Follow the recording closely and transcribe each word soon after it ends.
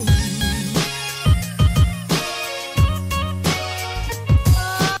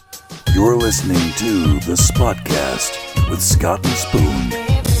You're listening to the Spotcast with Scott and Spoon.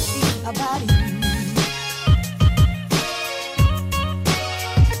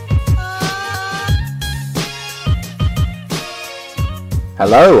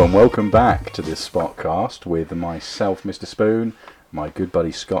 Hello and welcome back to this Spotcast with myself, Mr. Spoon, my good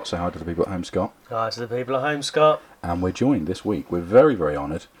buddy Scott. Say hi to the people at home, Scott. Hi to the people at home, Scott. And we're joined this week. We're very, very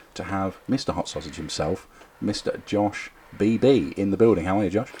honoured to have Mr. Hot Sausage himself, Mr. Josh BB, in the building. How are you,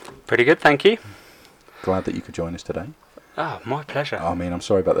 Josh? Pretty good, thank you. Glad that you could join us today. Oh, my pleasure. I mean, I'm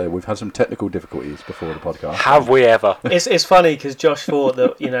sorry about that. We've had some technical difficulties before the podcast. Have we ever? It's funny because Josh thought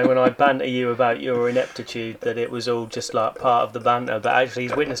that, when I banter you about your ineptitude, that it was all just like part of the banter, but actually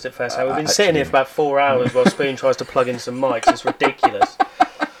he's witnessed it firsthand. We've been sitting here for about 4 hours while Spoon tries to plug in some mics. It's ridiculous.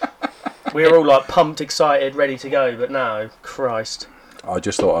 We're all like pumped, excited, ready to go, but no, Christ. I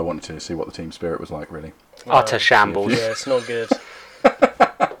just thought I wanted to see what the team spirit was like, really. Utter shambles. Yeah, it's not good.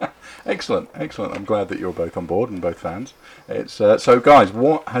 Excellent. I'm glad that you're both on board and both fans. It's so, guys,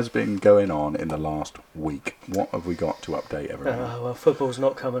 what has been going on in the last week? What have we got to update everyone? Well, football's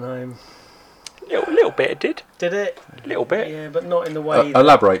not coming home. Little bit it did. Did it? A little bit. Yeah, but not in the way.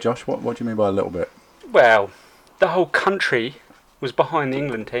 Elaborate, Josh. What do you mean by a little bit? Well, the whole country was behind the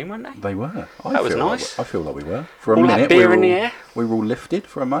England team, weren't they? They were. That was nice. I feel like we were. For a all minute, that beer in the air. We were all lifted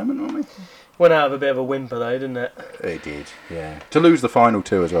for a moment, weren't we? Went out of a bit of a whimper though, didn't it? It did, yeah. To lose the final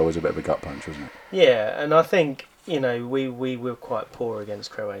two as well was a bit of a gut punch, wasn't it? Yeah, and I think, we were quite poor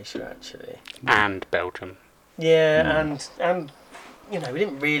against Croatia, actually. And Belgium. Yeah, and we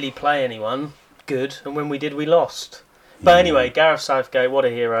didn't really play anyone good, and when we did, we lost. But anyway, Gareth Southgate, what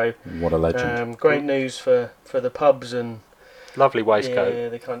a hero. What a legend. Great news for the pubs and... Lovely waistcoat. Yeah,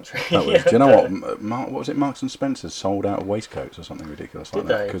 the country. That was, do you know what? What was it? Marks and Spencer's sold out of waistcoats or something ridiculous like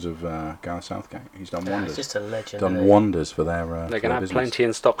that because of Gareth Southgate. He's done wonders. He's just a legend. Done wonders for their. They're going to have plenty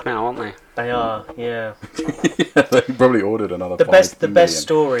in stock now, aren't they? They are, yeah. Yeah, they probably ordered another. The best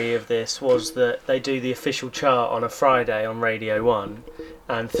story of this was that they do the official chart on a Friday on Radio 1,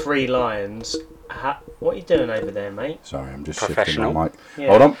 and Three Lions. What are you doing over there, mate? Sorry, I'm just Professional. shifting my mic. Yeah.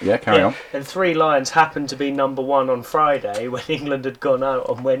 Hold on. Yeah, carry on. And Three Lions happened to be number 1 on Friday when England had gone out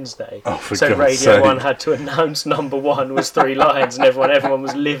on Wednesday. Oh, for so God's Radio sake. 1 had to announce number 1 was Three Lions, and everyone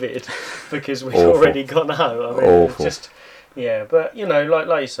was livid because we'd Awful. already gone out. I mean, Awful. It was just, yeah, but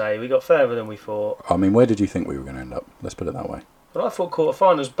like you say, we got further than we thought. I mean, where did you think we were going to end up? Let's put it that way. Well, I thought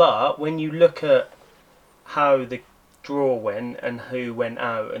quarterfinals, but when you look at how the draw went and who went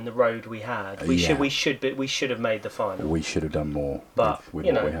out and the road we had, we should have made the final. We should have done more But, with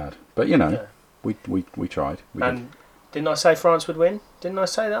what we had. But we tried. We did. Didn't I say France would win? Didn't I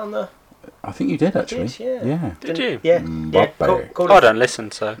say that on the... I think you did actually. Did, yeah. Did you? Yeah. Mbappe. I don't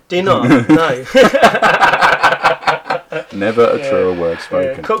listen, so... Do you not? No. Never a truer word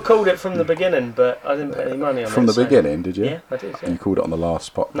spoken. Called it from the beginning, but I didn't put any money on it. From the beginning, did you? Yeah, I did. Yeah. You called it on the last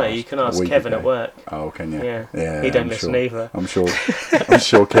spot. No, you can ask Kevin at work. Oh, can you? Yeah. He don't listen either. I'm sure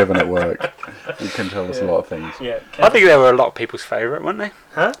Kevin at work. He can tell us a lot of things. Yeah. I think they were a lot of people's favourite, weren't they?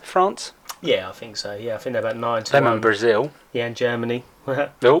 Huh? France? Yeah, I think so. Yeah, I think they're about 9 to Them 1. and Brazil. Yeah, and Germany.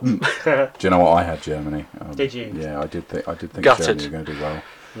 Nope. Do you know what? I had Germany. Did you? Yeah, I did think Gutted. Germany were going to do well.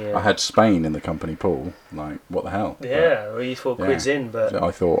 Yeah. I had Spain in the company pool. Like, what the hell? Yeah, well, you thought quid's in, but...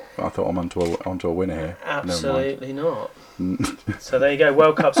 I thought I'm onto a winner here. Absolutely not. So there you go,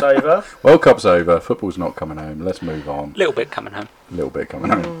 World Cup's over. World Cup's over, football's not coming home, let's move on. Little bit coming home. A little bit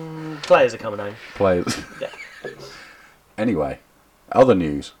coming home. Players are coming home. Players. Yeah. Anyway, other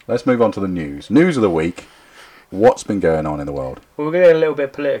news. Let's move on to the news. News of the week. What's been going on in the world? Well, we're getting a little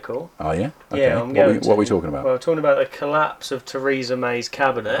bit political. Oh, yeah? Okay. Yeah, What are we talking about? Well, we're talking about the collapse of Theresa May's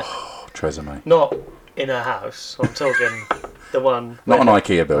cabinet. Oh, Theresa May. Not in her house. I'm talking the one... Not an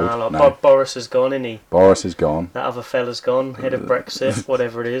IKEA build, no. Boris has gone, isn't he? Boris is gone. That other fella's gone, head of Brexit,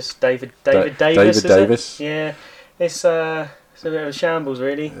 whatever it is. David Davis, David is Davis. it? Yeah. It's a bit of a shambles,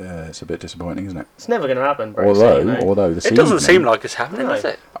 really. Yeah, it's a bit disappointing, isn't it? It's never going to happen, Brexit. Although this It doesn't seem like it's happening, No. does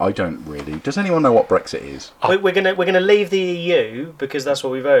it? I don't really. Does anyone know what Brexit is? We're gonna leave the EU because that's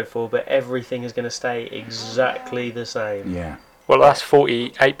what we voted for, but everything is going to stay exactly the same. Yeah. Well, that's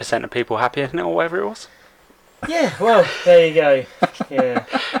 48% of people happy, isn't it, or whatever it was? Yeah, well, there you go. Yeah.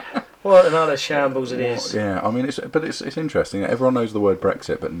 What another shambles it is. Yeah, I mean, it's interesting. Everyone knows the word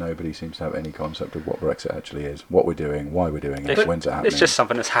Brexit, but nobody seems to have any concept of what Brexit actually is, what we're doing, why we're doing it, when's it happening. It's just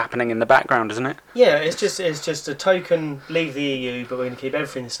something that's happening in the background, isn't it? Yeah, it's just a token, leave the EU, but we're going to keep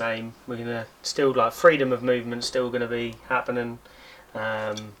everything the same. We're going to still, freedom of movement still going to be happening.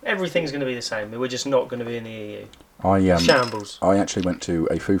 Everything's going to be the same. We're just not going to be in the EU. Shambles. I actually went to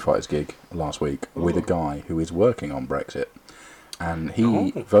a Foo Fighters gig last week with a guy who is working on Brexit, and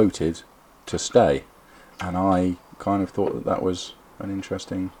he voted to stay, and I kind of thought that was an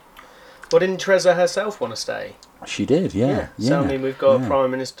interesting. Well, didn't Teresa herself want to stay? She did, yeah. So I mean, we've got a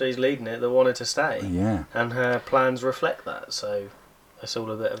prime minister who's leading it that wanted to stay. Yeah. And her plans reflect that. So it's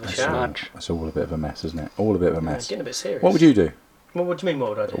all a bit of a sham. It's all a bit of a mess, isn't it? All a bit of a mess. It's getting a bit serious. What would you do? Well, what do you mean?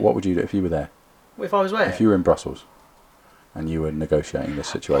 What would I do? What would you do if you were there? If I was where? If you were in Brussels, and you were negotiating this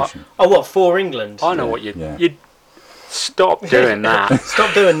situation. Oh, what, for England? I know what you'd stop doing that.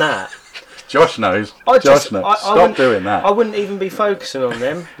 Stop doing that. Josh knows. Josh knows. Stop doing that. I wouldn't even be focusing on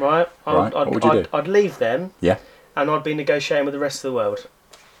them, right? What would you do? I'd leave them. Yeah. And I'd be negotiating with the rest of the world.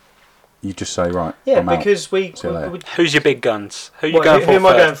 You just say, right. Yeah, I'm because out. Who's your big guns? Who am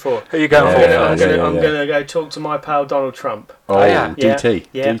I going for? Who are you going for? I'm going to go talk to my pal Donald Trump. Oh, yeah. DT.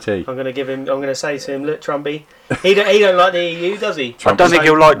 Yeah. DT. I'm going to say to him, look, Trumpy, he don't like the EU, does he? I don't think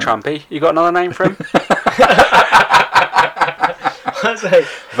he'll like Trumpy. You got another name for him?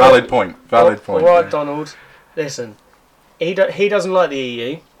 Valid point. All right, Donald. Listen, he doesn't like the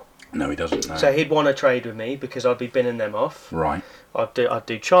EU. No, he doesn't. No. So he'd want to trade with me because I'd be binning them off. Right. I'd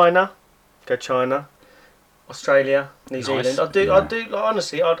do China, Australia, New Zealand.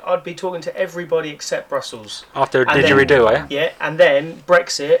 Honestly, I'd be talking to everybody except Brussels. After a didgeridoo, eh? Yeah, and then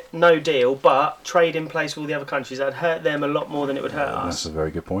Brexit, no deal, but trade in place with all the other countries. That'd hurt them a lot more than it would hurt us. That's a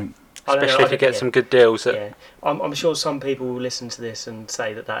very good point. Especially if you get some good deals. I'm sure some people will listen to this and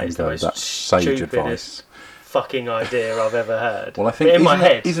say that is the most sage stupidest advice. Fucking idea I've ever heard. Well, I think in my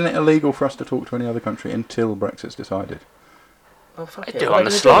head, isn't it illegal for us to talk to any other country until Brexit's decided? Oh, fuck it. Do it on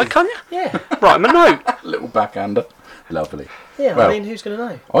the slide, can't you? Yeah. Write him a note. Little backhander. Lovely. Yeah, well, I mean, who's going to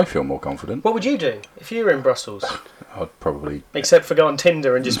know? I feel more confident. What would you do if you were in Brussels? I'd probably... Except for go on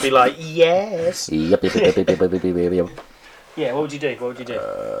Tinder and just be like, yes. Yeah, what would you do?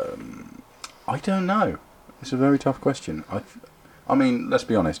 I don't know. It's a very tough question. I mean, let's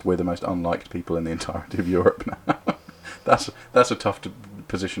be honest, we're the most unliked people in the entirety of Europe now. That's a tough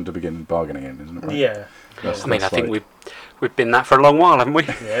position to begin bargaining in, isn't it? Right? Yeah. I think we've been that for a long while, haven't we?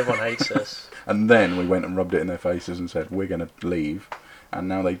 Yeah, everyone hates us. And then we went and rubbed it in their faces and said, we're going to leave. And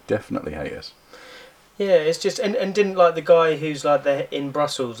now they definitely hate us. Yeah, it's just... And didn't, like, the guy who's, like, in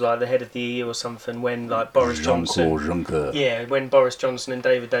Brussels, like, the head of the EU or something, when, like, Boris Johnson... Juncker. Yeah, when Boris Johnson and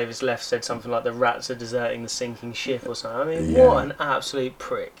David Davis left, said something like the rats are deserting the sinking ship or something. I mean, what an absolute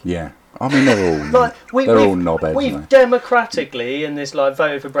prick. Yeah. I mean, they're all all knobheads. We've democratically, in this, like,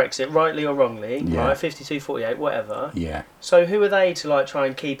 voted for Brexit, rightly or wrongly, right, 52-48, whatever. Yeah. So who are they to, like, try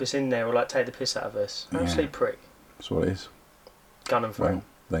and keep us in there or, like, take the piss out of us? Absolute prick. That's what it is. Gun and throw.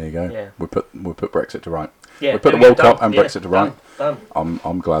 There you go. Yeah. We'll put Brexit to right. Yeah, we put the World Cup and Brexit to right. Done.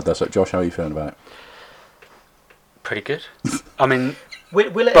 I'm glad that's it. Josh, how are you feeling about it? Pretty good. I mean,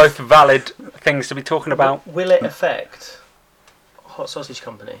 will it both valid things to be talking about. Will it affect Hot Sausage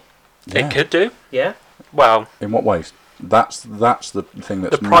Company? Yeah. It could do. Yeah. Well, in what ways? That's the thing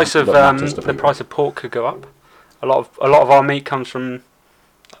that's the price of the price of pork could go up. A lot of our meat comes from.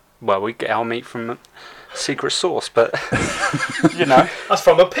 Well, we get our meat from secret source, but you know, that's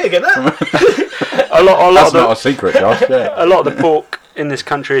from a pig, isn't it? a lot. That's not a secret, Josh. Yeah. A lot of the pork in this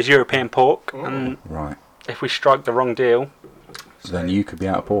country is European pork, and if we strike the wrong deal, then you could be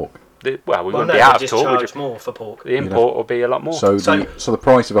out of pork. We wouldn't be out of pork. We'd just charge more for pork. The import will be a lot more. So the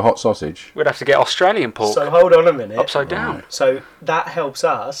price of a hot sausage. We'd have to get Australian pork. So hold on a minute. Upside down. So that helps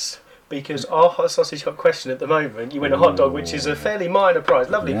us. Because our hot sausage hot question at the moment, you win a hot dog, which is a fairly minor prize,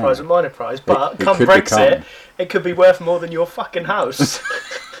 lovely prize, but minor prize. But come Brexit, it could be worth more than your fucking house.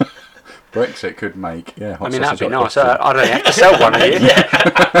 Brexit could make, hot I mean, that'd sausage be nice. I don't have to sell one of you.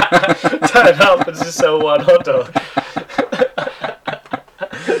 Turn up and just sell one hot dog.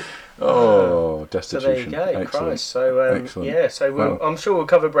 Oh, destitution. So there you go, Excellent. Christ. So, Excellent. I'm sure we'll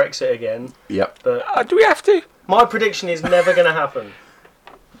cover Brexit again. Yep. But do we have to? My prediction is never going to happen.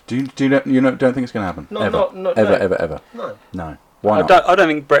 Do you don't think it's going to happen? Ever? No. Why not? I don't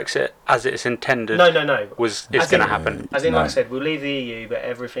think Brexit, as it's intended, no, is going to happen. As in, like I said, we'll leave the EU, but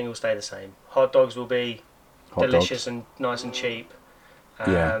everything will stay the same. Hot dogs will be delicious and nice and cheap.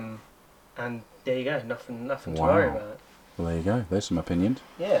 And there you go. Nothing to worry about. Well, there you go. There's some opinions.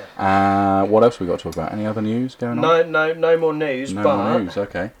 Yeah. What else we got to talk about? Any other news going on? No more news. No more news.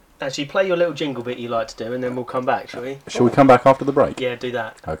 Okay. Actually, play your little jingle bit you like to do, and then we'll come back, shall we? Shall we come back after the break? Yeah, do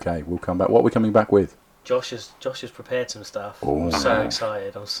that. Okay, we'll come back. What are we coming back with? Josh has prepared some stuff. Oh. I'm so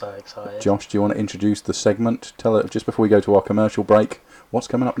excited. Josh, do you want to introduce the segment? Tell it just before we go to our commercial break. What's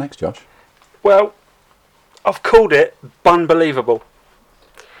coming up next, Josh? Well, I've called it Bunbelievable.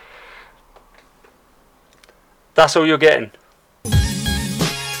 That's all you're getting.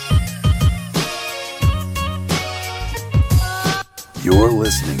 You're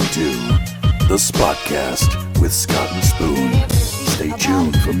listening to The Spotcast with Scott and Spoon. Stay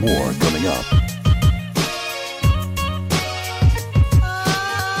tuned for more coming up.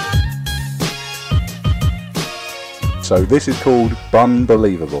 So this is called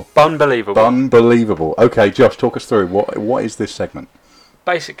Bunbelievable. Bunbelievable. Bunbelievable. Okay, Josh, talk us through what is this segment?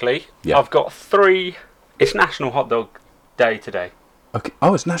 Basically, Yeah. I've got 3. It's National Hot Dog Day today. Okay.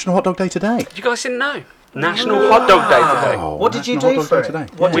 Oh, it's National Hot Dog Day today. You guys didn't know? National Hot Dog Day today. Oh, What did you National do Hot Dog for Day it?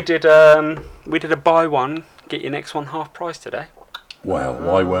 today? What Yeah. We did a buy one, get your next one half price today. Well,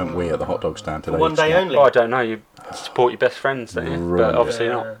 why weren't we at the hot dog stand today? one day Scott? only. Well, I don't know. You support your best friends, don't you? Brilliant. But obviously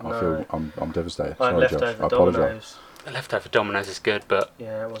Yeah. not. I feel I'm devastated. I had Sorry, Josh. leftover I apologise. Dominoes. The leftover Domino's is good, but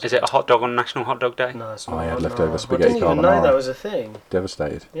Yeah, it was. is it a hot dog on National Hot Dog Day? No, it's not. I had no. leftover I spaghetti didn't even know carbonara. that was a thing.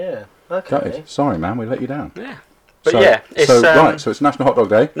 Devastated. Yeah. Okay. Gutted. Sorry, man. We let you down. Yeah. But So- yeah, it's so it's National Hot Dog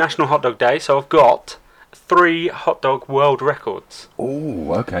Day. National Hot Dog Day, so I've got 3 hot dog world records.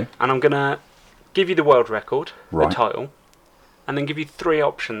 Oh, okay. And I'm going to give you the world record, Right. the title, and then give you 3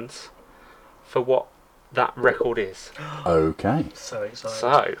 options for what that record is. Okay. So excited.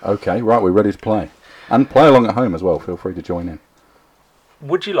 So, Okay, right, we're ready to play. And play along at home as well. Feel free to join in.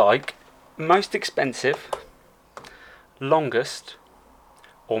 would you like most expensive, longest,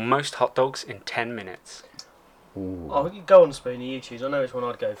 or most hot dogs in 10 minutes? Ooh. Oh, you go on, Spoonie. You choose. I know which one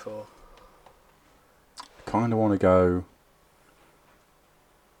I'd go for. Kind of want to go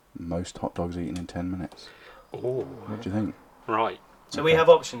most hot dogs eaten in 10 minutes. Ooh. What do you think? Right. So we have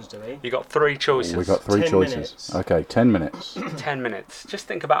options, do we? You got 3 choices. We've got 3 10 choices. minutes. Okay, 10 minutes. 10 minutes. Just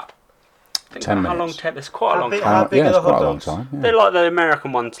think about 10 how long minutes. There's quite a How long big- time. how big yeah, are it's the quite hot a long dogs? time. Yeah. They're like the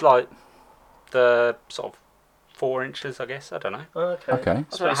American ones, like the sort of 4 inches, I guess. I don't know. Oh, okay. Okay.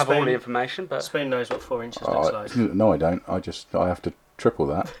 I don't have all the Spoon- information, but Spoon knows what 4 inches looks like No, I don't. I have to triple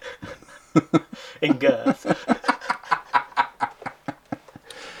that. in girth.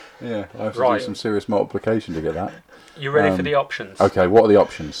 Yeah, I have to Right. do some serious multiplication to get that. you ready for the options? Okay, what are the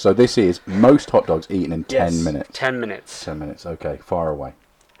options? So this is most hot dogs eaten in 10 Yes. minutes. 10 minutes. 10 minutes, okay, fire away.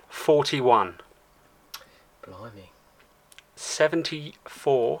 41. Blimey.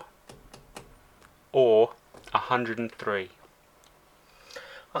 74. Or 103.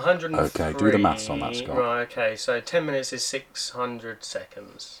 103. Okay, do the maths on that, Scott. Right, okay, so 10 minutes is 600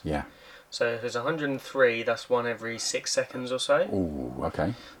 seconds. Yeah. So if it's 103, that's 1 every 6 seconds or so. Ooh,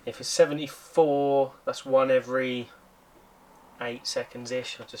 okay. If it's 74, that's 1 every 8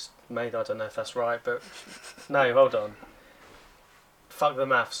 seconds-ish. I don't know if that's right, but... No, hold on. Fuck the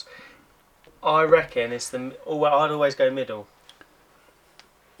maths. I reckon it's I'd always go middle.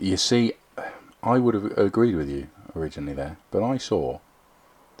 You see, I would have agreed with you originally there, but I saw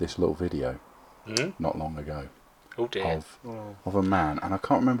this little video not long ago Oh dear. of a man, and I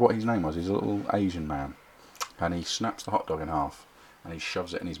can't remember what his name was. He's a little Asian man, and he snaps the hot dog in half, and he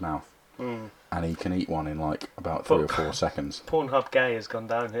shoves it in his mouth, and he can eat one in like about 3 or 4 seconds. Pornhub gay has gone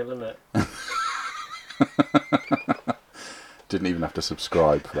downhill, hasn't it? Didn't even have to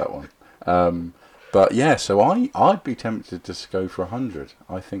subscribe for that one. But yeah, so I'd be tempted to go for 100.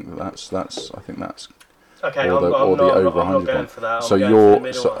 I think that's Okay, or the I'm over not 100 going one. for that. So I'm going you're for the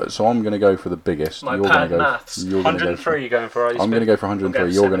middle one. so I'm going to go for the biggest. My You're bad going to go. maths. You're going to go 103 for. you're going for, are you? I'm going to go for I'm 103.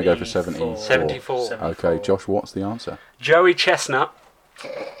 going You're going to go for 74. 74. 74. Okay, Josh, what's the answer? Joey Chestnut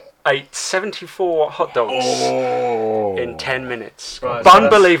ate 74 hot dogs in 10 minutes. Right, so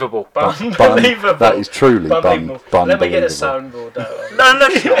Unbelievable. Unbelievable. That is truly Unbelievable. Let me get a unbelievable. soundboard out.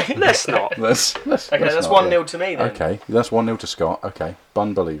 No, let's not. Let's Okay, that's not, 1-0 to me then. Okay, that's 1-0 to Scott. Okay,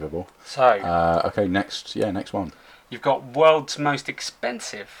 unbelievable. So, Okay, next one. you've got world's most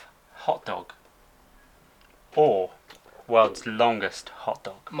expensive hot dog or world's longest hot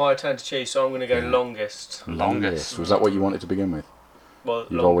dog. My turn to choose, so I'm going to go longest. Longest. Was that what you wanted to begin with? Well,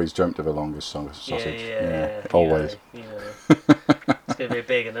 You've always dreamt of a longest sausage. Yeah. Always. You know. It's going to be a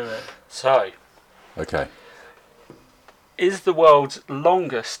big one, isn't it? So, Okay. is the world's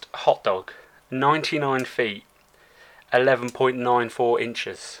longest hot dog 99 feet, 11.94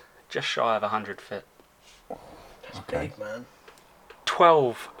 inches, just shy of 100 feet, That's Okay. big, man.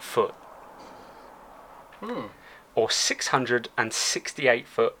 12 foot, or 668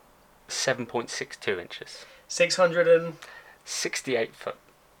 foot, 7.62 inches? 600 and... 68 foot,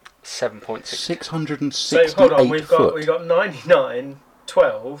 7.6. 668 So hold on, we've foot. got 99,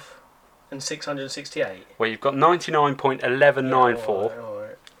 12, and 668. Well, you've got 99.1194,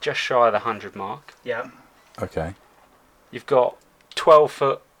 Alright. just shy of the 100 mark. Yeah. Okay. You've got 12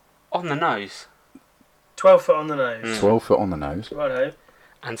 foot on the nose 12 foot on the nose. 12 foot on the nose. Righto.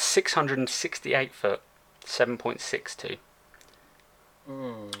 and 668 foot, 7.62.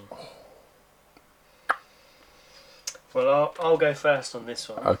 Well, I'll go first on this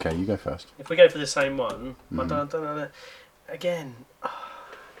one. Okay, you go first. If we go for the same one, I don't know. Again,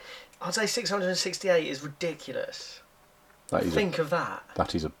 I'd say 668 is ridiculous. Think of that.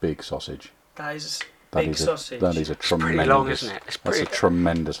 That is a big sausage. That is big sausage. That is a tremendous. Pretty long, isn't it? That's a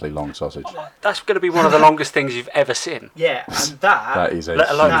tremendously long sausage. That's going to be one of the longest things you've ever seen. Yeah, and that is a let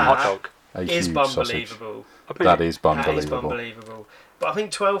alone a huge, hot dog. is huge Bunbelievable. That is Bunbelievable. That is Bunbelievable. But I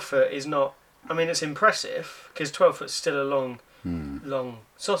think 12 foot is not. I mean, it's impressive because 12 foot's still a long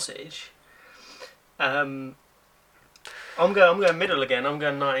sausage. I'm going middle again. I'm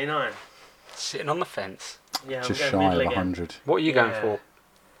going 99. Sitting on the fence. Yeah, Just I'm going shy middle of again. 100. What are you going for?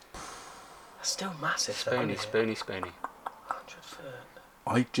 That's still massive. Spoony. 100 foot.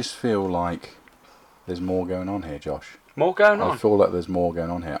 I just feel like there's more going on here, Josh. More going I on. feel like there's more going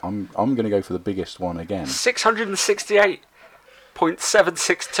on here. I'm going to go for the biggest one again.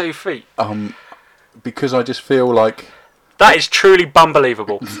 668.762 feet. Because I just feel like That is truly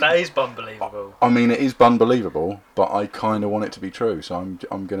Bunbelievable. That is Bunbelievable. I mean, it is Bunbelievable, but I kind of want it to be true. So I'm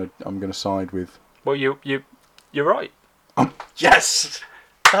gonna side with. Well, you're right. Yes.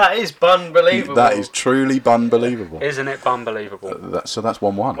 That is Bunbelievable. That is truly Bunbelievable. Isn't it Bunbelievable? So that's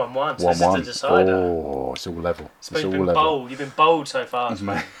 1-1. 1-1. So this is the decider. Oh, it's all level. So you've been bold. You've been bold so far.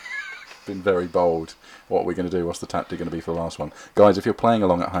 Been very bold. What are we going to do? What's the tactic going to be for the last one? Guys, if you're playing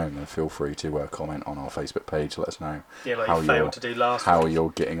along at home, then feel free to comment on our Facebook page. Let us know how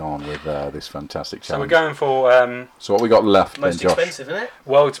you're getting on with this fantastic challenge. So we're going for... so what we got left most then, Josh? expensive, isn't it?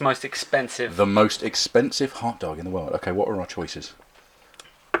 World's most expensive. The most expensive hot dog in the world. Okay, what are our choices?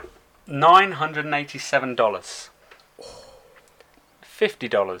 $987.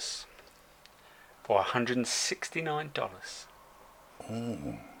 $50. Or $169. Oh.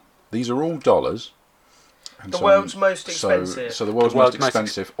 These are all dollars. And The world's most expensive. So the world's most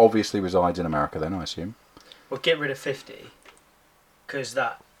expensive obviously resides in America then, I assume. Well, get rid of 50. Because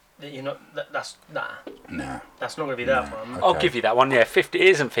that's Nah. that's not going to be Nah. that one. Okay. I'll give you that one. Yeah, 50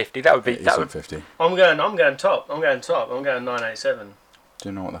 isn't 50. That would be... It that isn't would, 50. I'm going top. I'm going 987. Do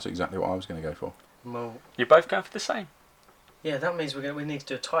you know what? That's exactly what I was going to go for. Well, you're both going for the same. yeah, that means we need to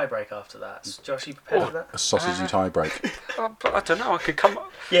do a tie break after that. So, Josh, you prepared for that? A sausagey tie break. I don't know. I could come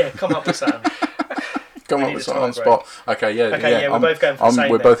up... Yeah, come up with something. Come We up need with a something on tie spot. Okay, yeah. Okay, yeah, we're both going for the same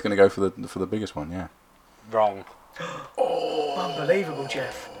We're then. both going to go for the biggest one, yeah. Wrong. Unbelievable,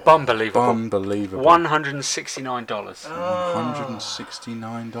 Jeff. Bunbelievable. Unbelievable. $169.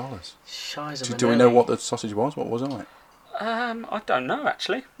 $169. Shiza Do we know what the sausage was? What was it like? I don't know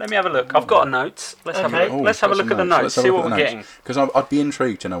actually. Let me have a look. I've got a note. Let's have Okay. a look. Let's have a look at the notes. See what we're getting. Because I'd be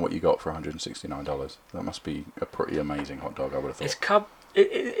intrigued to know what you got for $169. That must be a pretty amazing hot dog, I would have thought.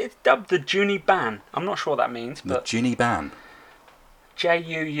 It's dubbed the Juni Ban. I'm not sure what that means, The but Ginny Ban.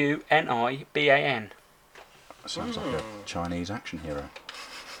 JUUNIBAN. Sounds like a Chinese action hero.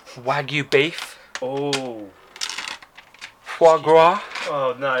 Wagyu beef. Oh. Foie gras.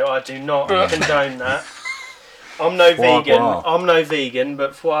 Oh, no, I do not condone that. I'm no Foie vegan. gras. I'm no vegan,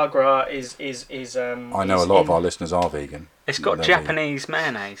 but foie gras is I know a lot of our listeners are vegan. It's got They're Japanese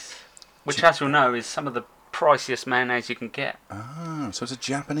mayonnaise, which, as you'll know, is some of the priciest mayonnaise you can get. Ah, so it's a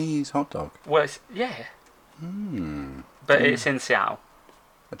Japanese hot dog. Well, but it's in Seattle.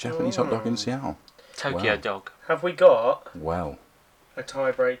 A Japanese hot dog in Seattle. Tokyo Wow. dog. Have we got Well, a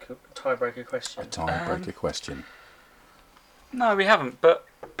tiebreaker question? a tiebreaker question. No, we haven't. But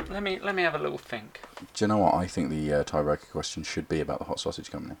let me have a little think. Do you know what? I think the tiebreaker question should be about the Hot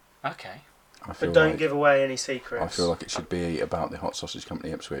Sausage Company. Okay. But don't give away any secrets. I feel like it should be about the Hot Sausage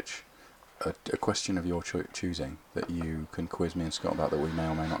Company Ipswich. A question of your choosing that you can quiz me and Scott about that we may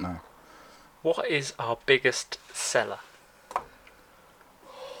or may not know. What is our biggest seller?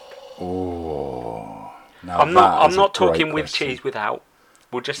 Oh, now I'm not talking with question. cheese without.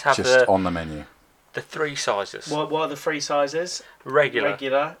 We'll just have on the menu. the three sizes. What are the three sizes? Regular.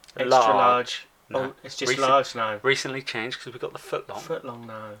 Extra Large. large. No. Oh, it's just large now. Recently changed because we've got the foot long. Foot long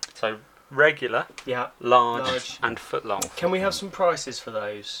now. So regular, Yeah. large, and foot long. Can we have some prices for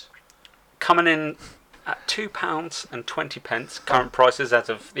those? Coming in at £2.20. Current prices as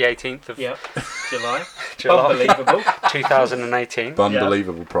of the 18th of Yep. July. July Unbelievable. 2018.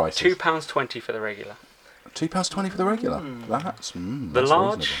 Unbelievable prices. £2.20 for the regular. £2.20 for the regular. That's The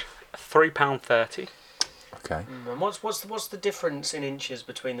large, £3.30. Okay. And what's the difference in inches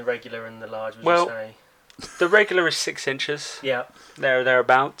between the regular and the large? Would Well, you say? The regular is 6 inches. Yeah.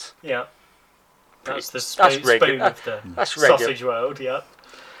 Thereabouts. Yeah. That's the That's spoon regular. of the That's regular. sausage world. Yeah.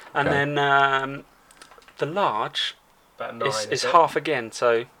 And Okay. then the large About 9. is half again,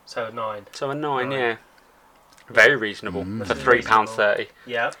 so 9. a 9, Nine. yeah. Very reasonable for That's £3.30.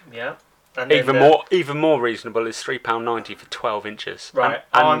 Yeah. Yeah. And then, Even more reasonable is £3.90 for 12 inches. Right,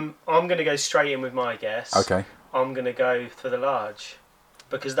 And I'm going to go straight in with my guess. Okay. I'm going to go for the large,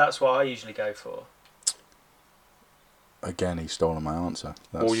 because that's what I usually go for. Again, he's stolen my answer.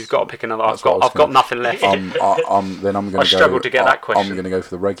 well, you've got to pick another. that's I've what I was got gonna- nothing left. then I'm going to go. I struggled to get that question. I'm going to go for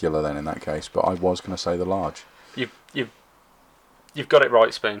the regular then in that case, but I was going to say the large. You've got it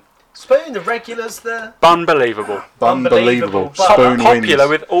right, Spoon. Spoon, the regulars there. Bunbelievable. Unbelievable, but Spoon Popular wins.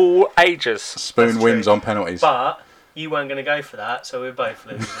 with all ages. Spoon That's wins true. on penalties. But you weren't going to go for that, so we're both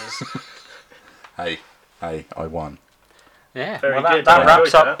losers. Hey, I won. Yeah, Very well, good. that I wraps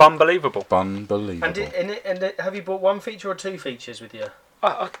enjoyed up that. Bunbelievable. Unbelievable. And have you brought one feature or two features with you?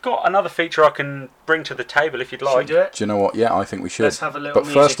 I've got another feature I can bring to the table if you'd Should we like. do it? Do you know what? Yeah, I think we should. Let's have a little But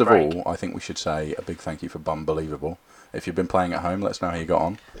music first of break. all, I think we should say a big thank you for Bunbelievable. If you've been playing at home, let us know how you got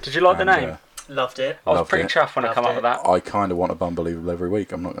on. Did you like the And, name? Loved it. I was loved pretty it. chuffed when I come up with that. I kind of want a Bunbelievable every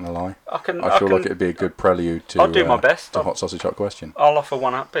week, I'm not going to lie. I I feel like it'd be a good prelude to, I'll do my best. to Hot Sausage Hot Question. I'll offer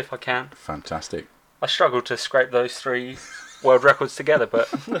one up if I can. Fantastic. I struggled to scrape those 3 world records together, but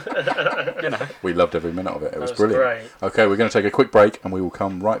you know. We loved every minute of it. It was was brilliant. great. Okay, we're going to take a quick break and we will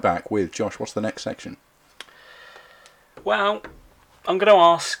come right back with Josh. What's the next section? Well, I'm going to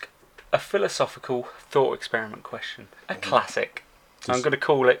ask a philosophical thought experiment question. A classic. I'm going to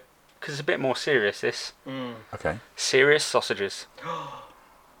call it, because it's a bit more serious, this. Okay. Serious sausages.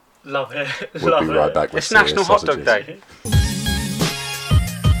 Love it. We'll Love be it. right back with It's National Serious Hot Dog Sausages. Day.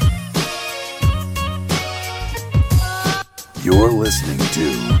 You're listening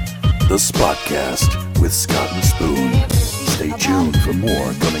to The Spotcast with Scott and Spoon. Stay tuned for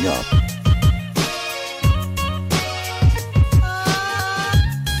more coming up.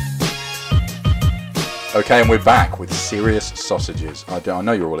 Okay, and we're back with Serious Sausages. I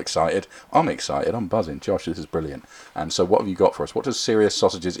know you're all excited. I'm excited. I'm buzzing. Josh, this is brilliant. And so what have you got for us? What does Serious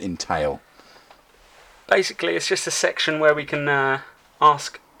Sausages entail? Basically, it's just a section where we can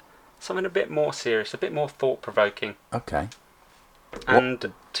ask something a bit more serious, a bit more thought-provoking. Okay.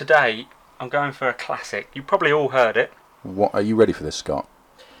 And today, I'm going for a classic. You probably all heard it. What are you ready for this, Scott?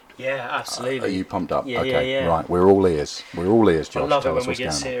 Yeah, absolutely. Are you pumped up? Yeah, okay, yeah. Right. We're all ears. We're all ears, I Josh. love it Tell when us we what's get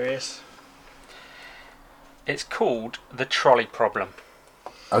going on. serious. It's called the trolley problem.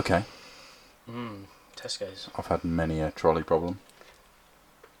 Okay. Tesco's. I've had many a trolley problem.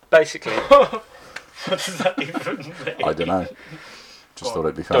 Basically, What does that even mean? I don't know. Just thought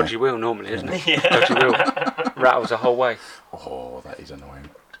it'd be funny. dodgy wheel normally, isn't it? Dodgy wheel rattles a whole way. Oh, that is annoying.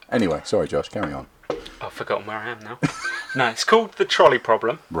 Anyway, sorry, Josh. Carry on. I've forgotten where I am now. No, it's called the trolley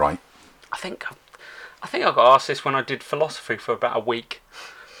problem. Right. I think I got asked this when I did philosophy for about a week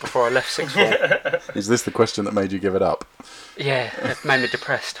before I left sixth form. Is this the question that made you give it up? Yeah, it made me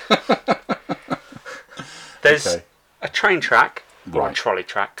depressed. There's Okay. a train track, or a Right. trolley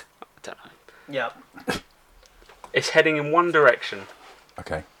track, I don't know. Yeah. It's heading in one direction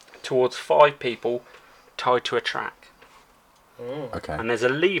Okay. towards 5 people tied to a track. Okay. And there's a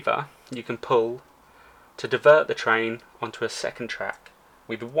lever you can pull to divert the train onto a second track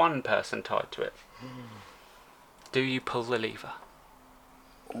with 1 person tied to it. Do you pull the lever?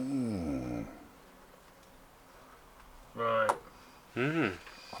 Ooh. Right.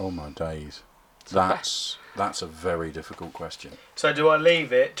 Oh my days. That's a very difficult question. So do I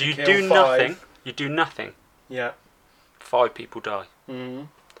leave it? Do to you kill do 5? nothing? You do nothing. Yeah. 5 people die. Mm.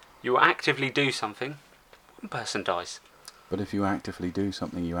 You actively do something. 1 person dies. But if you actively do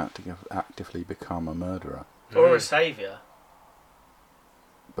something, you actively become a murderer. Or a saviour.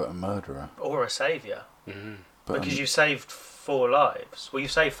 But a murderer. Or a saviour. But Because you saved 4 lives. Well,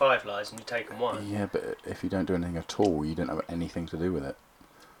 you've saved 5 lives and you've taken 1. Yeah, but if you don't do anything at all, you didn't have anything to do with it.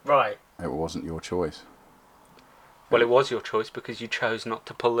 Right. It wasn't your choice. Well, it was your choice because you chose not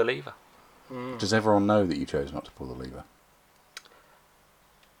to pull the lever. Does everyone know that you chose not to pull the lever?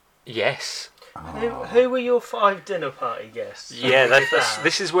 Yes. Who were your 5 dinner party guests? Yeah, Who did that?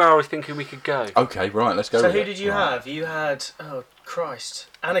 this is where I was thinking we could go. Okay, right, let's go So with who it. did you Right. have? You had, oh Christ,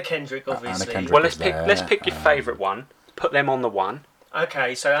 Anna Kendrick, obviously. Anna Kendrick. Well, was let's there, pick your favourite one. Put them on the one.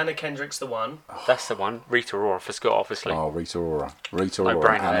 Okay, so Anna Kendrick's the one. That's the one. Rita Ora for Scott, obviously. Oh, Rita Ora. Rita No Ora,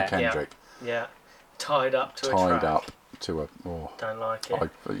 brainer Anna there. Kendrick. Yeah. Tied up to a Tied track. up to a... Oh, Don't like it.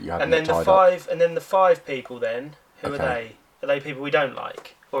 you had And me then the tied up. 5, and then the 5 people. Then who are Okay. they? Are they people we don't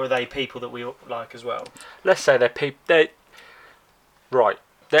like, or are they people that we like as well? Let's say they're people. Right.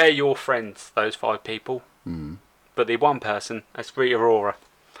 They're your friends, those 5 people. But the 1 person, that's Rita Ora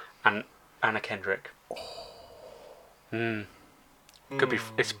and Anna Kendrick. Could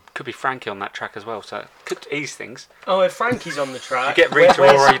be Frankie on that track as well, so it could ease things. Oh, if Frankie's on the track, You get Rita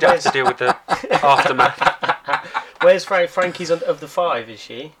Ora, you'd have to deal with the aftermath. Where's Frankie's of the 5? Is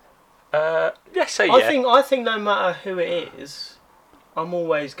she? Yes, say yeah. I think no matter who it is, I'm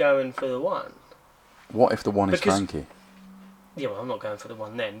always going for the one. What if the one is Frankie? Yeah, well, I'm not going for the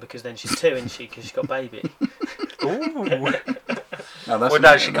one then, because then she's 2, isn't she? Because she's got baby. Ooh.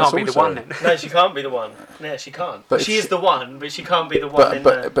 No, she can't be the one then. No, she can't be the one. Yeah, she can't. But she is the one, but she can't be the one.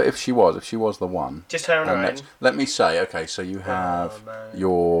 But if she was the one, just her and her own. Let me say, okay, so you have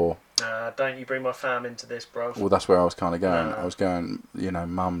your. Don't you bring my fam into this, bro? Well, that's where I was kind of going. I was going,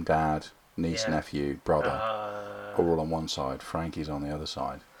 mum, dad, niece, nephew, brother, are all on one side. Frankie's on the other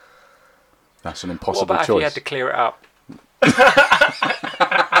side. That's an impossible choice. What about choice. if you had to clear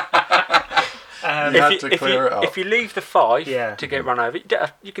it up? If you leave the 5 to get run over,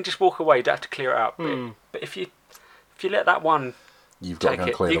 you can just walk away. You don't have to clear it up. But if you let that one, you've got to go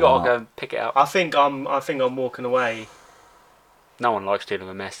and clear You've got to go and pick it up. I think I'm walking away. No one likes dealing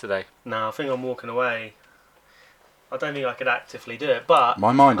with mess today. No, I think I'm walking away. I don't think I could actively do it, but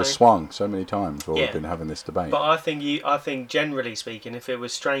my mind has swung so many times while we've been having this debate. But I think generally speaking, if it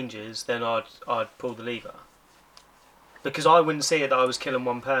was strangers, then I'd pull the lever. Because I wouldn't see it that I was killing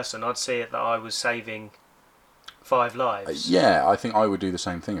one person. I'd see it that I was saving 5 lives. Yeah, I think I would do the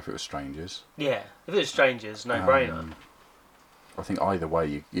same thing if it was strangers. Yeah, if it was strangers, no brainer. I think either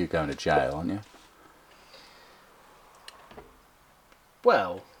way, you're going to jail, aren't you?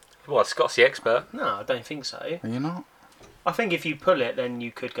 Well, Scott's the expert. No, I don't think so. Are you not? I think if you pull it, then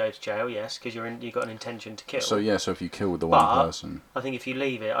you could go to jail, yes, because you've got an intention to kill. So if you killed the one person, I think if you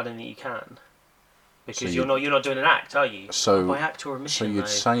leave it, I don't think you can. Because you're not doing an act, are you? So by act or omission. So you'd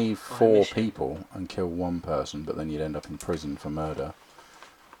save 4 people and kill one person, but then you'd end up in prison for murder.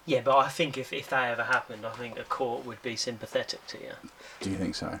 Yeah, but I think if that ever happened, I think a court would be sympathetic to you. Do you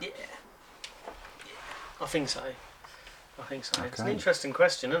think so? Yeah. I think so. Okay. It's an interesting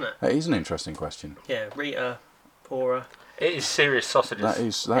question, isn't it? It is an interesting question. Yeah, Rita, Pora. It is serious sausages. That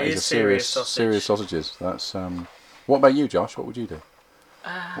is a serious sausages. That's What about you, Josh? What would you do?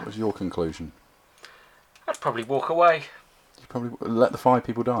 What was your conclusion? I'd probably walk away. You probably let the 5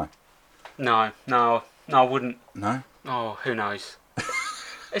 people die. No, I wouldn't. No. Oh, who knows?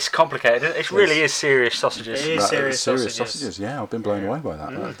 It's complicated. It really is serious sausages. It is serious sausages. Yeah, I've been blown away by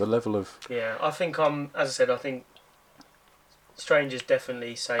that. The level of. Yeah, I think as I said, strangers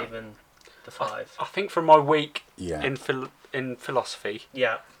definitely saving the 5. I think from my week in philosophy,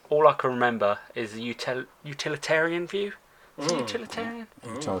 all I can remember is the utilitarian view. Is it utilitarian?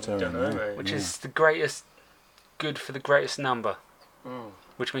 Utilitarian, which is the greatest good for the greatest number,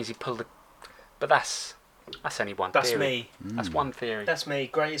 which means you pull the. But that's only one theory. That's me. That's one theory. That's me.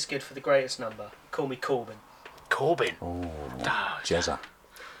 Greatest good for the greatest number. Call me Corbyn. Corbyn. Oh, Jezza.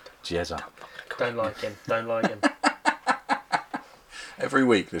 Don't like him. Every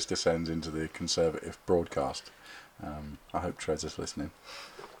week this descends into the Conservative broadcast. I hope Trezor's listening.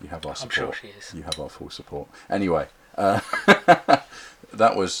 You have our support. I'm sure she is. You have our full support. Anyway, that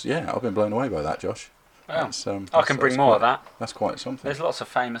was I've been blown away by that, Josh. Well, I can bring more of that. That's quite something. There's lots of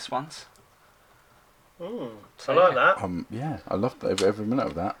famous ones. I like that. I love every minute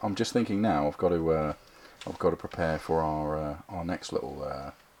of that. I'm just thinking now. I've got to prepare for our next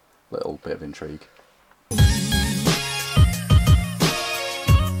little bit of intrigue.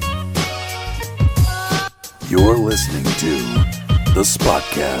 You're listening to the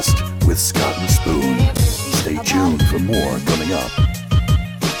Spotcast with Scott and Spoon. Stay tuned for more coming up.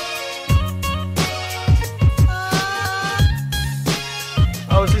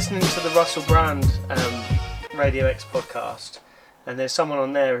 I was listening to the Russell Brand Radio X podcast, and there's someone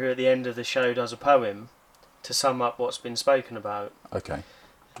on there who at the end of the show does a poem to sum up what's been spoken about. Okay.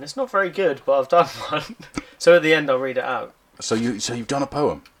 And it's not very good, but I've done one. So at the end I'll read it out. So you've done a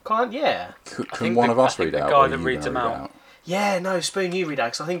poem? Yeah. Can one of us read it out? The guy that reads them out. Yeah, no, Spoon, you read out,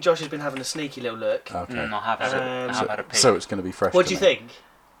 because I think Josh has been having a sneaky little look. Okay. I have had a peek. So it's going to be fresh. What do you think?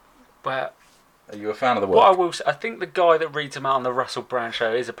 Well, are you a fan of the work? What I will say, I think the guy that reads them out on the Russell Brand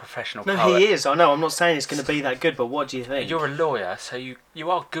show is a professional poet. No, he is. I know. I'm not saying it's going to be that good, but what do you think? You're a lawyer, so you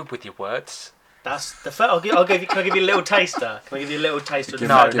are good with your words. That's the first. Can I give you a little taster? Can I give you a little taster?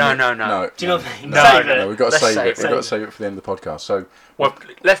 No. Do you know what I mean? No, we've got to save it. We've got to save it for the end of the podcast. So,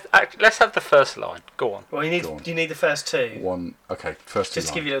 let's have the first line. Go on. Well, do you need the first 2? One. Okay, first 2 Just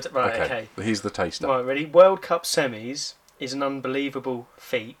to give you a little. Right. Okay. Here's the taster. Right, ready? World Cup semis is an unbelievable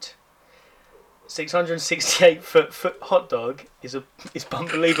feat. 668-foot hot dog is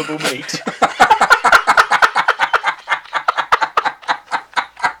Bunbelievable meat.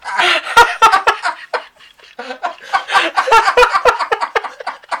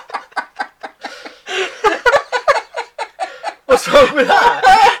 What's wrong with that?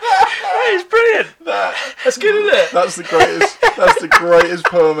 It's brilliant. That's good, isn't it? That's the greatest. That's the greatest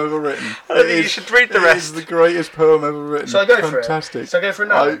poem ever written. I think you should read the rest. It is the greatest poem ever written. Shall I go for it? Fantastic. Shall I go for it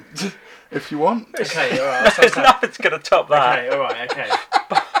now? If you want. Okay, alright. Nothing's going to top that. Okay, alright, okay.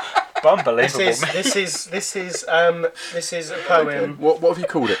 Unbelievable. This is a poem. What have you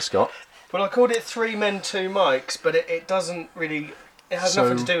called it, Scott? Well, I called it 3 Men, 2 Mics, but it doesn't really. It has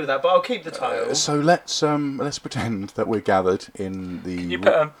nothing to do with that. But I'll keep the title. So let's pretend that we're gathered in the. You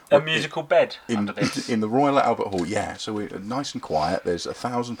put a musical bed under this. In the Royal Albert Hall. Yeah, so we're nice and quiet. There's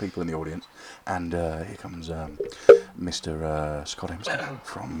 1,000 people in the audience, and here comes Mr. Scott Hemston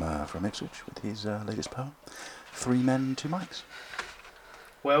from Ipswich with his latest poem, 3 Men, 2 Mics.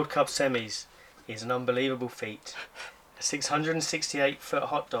 World Cup semis is an unbelievable feat. A 668-foot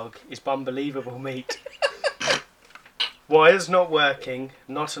hot dog is Bunbelievable meat. Wires not working,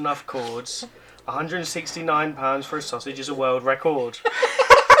 not enough cords. £169 for a sausage is a world record.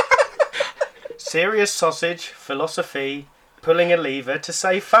 Serious sausage, philosophy, pulling a lever to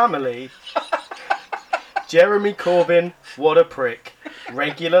save family. Jeremy Corbyn, what a prick.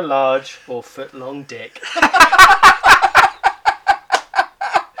 Regular large or foot-long dick.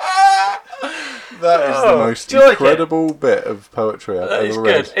 That is the most incredible bit of poetry I've ever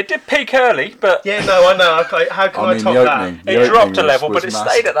read. Good. It did peak early, but yeah, no, I know. How can I top that? It dropped a level, but it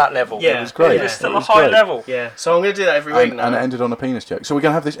stayed at that level. Yeah, it was great. It was still a high level. Yeah, so I'm going to do that every week now. And it ended on a penis joke. So we're going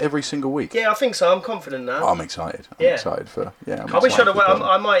to have this every single week. Yeah, I think so. I'm confident now. I'm excited. I'm excited for. Yeah. I wish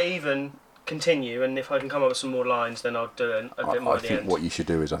I might even continue, and if I can come up with some more lines, then I'll do a bit more at the end. I think what you should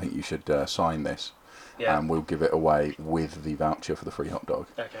do is you should sign this. Yeah. And we'll give it away with the voucher for the free hot dog.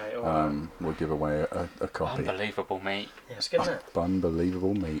 Okay, all right. We'll give away a copy. Unbelievable meat. Yeah, it's good, isn't it?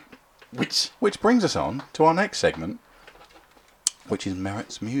 Unbelievable meat. Which brings us on to our next segment, which is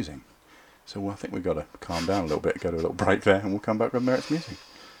Merritt's Musing. So I think we've got to calm down a little bit, go to a little break there, and we'll come back with Merritt's Musing.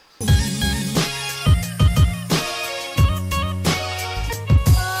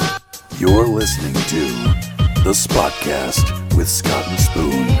 You're listening to the Spotcast with Scott and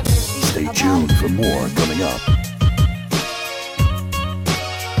Spoon. Stay tuned for more coming up.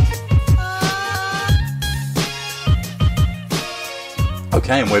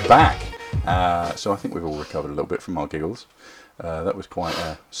 Okay, and we're back. So I think we've all recovered a little bit from our giggles. That was quite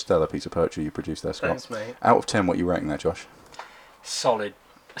a stellar piece of poetry you produced there, Scott. Thanks, mate. Out of 10, what are you rating there, Josh? Solid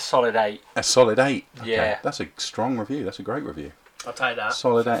 8. A solid 8. Okay. Yeah. That's a strong review. That's a great review. I'll take that.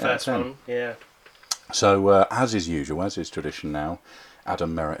 Solid 8 out of First 10. one, yeah. So, as is usual, as is tradition now,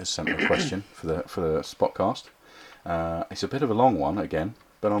 Adam Merritt has sent me a question for the Spotcast. It's a bit of a long one again,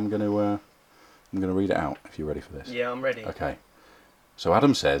 but I'm going to read it out if you're ready for this. Yeah, I'm ready. Okay. So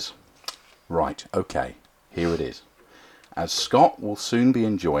Adam says, right, okay, here it is. As Scott will soon be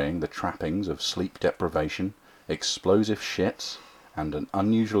enjoying the trappings of sleep deprivation, explosive shits, and an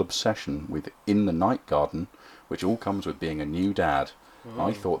unusual obsession with In the Night Garden, which all comes with being a new dad,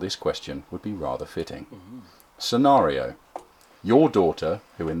 I thought this question would be rather fitting. Scenario. Your daughter,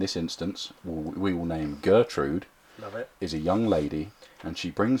 who in this instance we will name Gertrude, Love it. is a young lady, and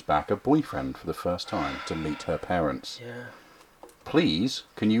she brings back a boyfriend for the first time to meet her parents. Yeah. Please,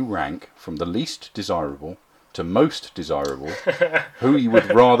 can you rank from the least desirable to most desirable who you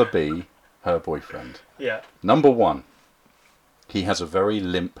would rather be her boyfriend? Yeah. Number 1. He has a very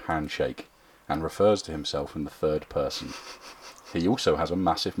limp handshake and refers to himself in the third person. He also has a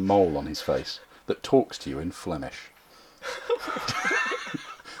massive mole on his face that talks to you in Flemish.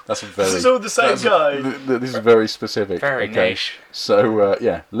 That's a very. This is all the same guy. This is very specific. Very niche. So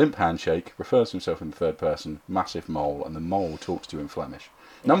limp handshake, refers to himself in the third person, massive mole, and the mole talks to you in Flemish.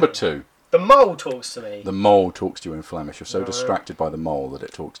 Number 2. The mole talks to me. The mole talks to you in Flemish. You're so distracted by the mole that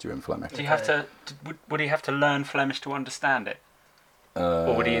it talks to you in Flemish. Do you have to? Would he have to learn Flemish to understand it?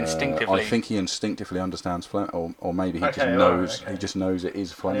 Or would he instinctively? I think he instinctively understands Flemish, or maybe he Okay, just knows. right, okay. He just knows it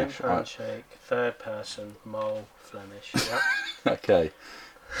is Flemish. Limp handshake, third person, mole, Flemish. Yeah. Okay.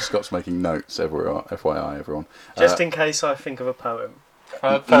 Scott's making notes everywhere. FYI, everyone. Just in case I think of a poem.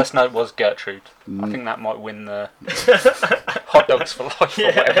 First note was Gertrude. I think that might win the hot dogs for life or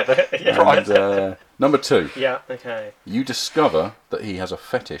whatever the prize. And, number 2. Yeah. Okay. You discover that he has a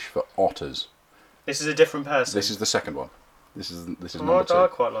fetish for otters. This is a different person. This is the second one. This is number 2. I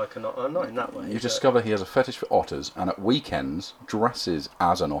quite like an otter. Not in that way. You but- discover he has a fetish for otters, and at weekends dresses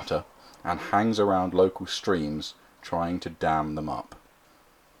as an otter and hangs around local streams trying to dam them up.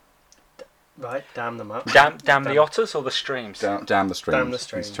 Right, dam them up. Damn the otters or the streams? Dam the streams. Dam the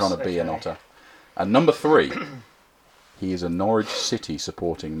streams, He's trying to be an okay. otter. And number 3, he is a Norwich City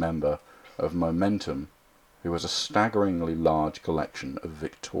supporting member of Momentum who has a staggeringly large collection of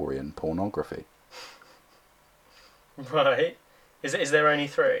Victorian pornography. Right. Is there only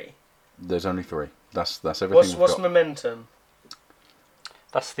 3? There's only 3. That's everything. What's momentum?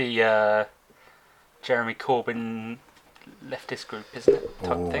 That's the Jeremy Corbyn leftist group, isn't it?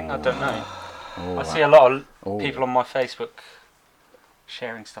 Type thing. I don't know. I see a lot of people on my Facebook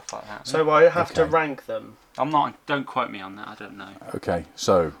sharing stuff like that. So I have to rank them. I'm not. Don't quote me on that. I don't know. Okay,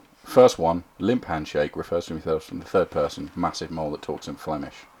 so first one, limp handshake, refers to himself from the third person, massive mole that talks in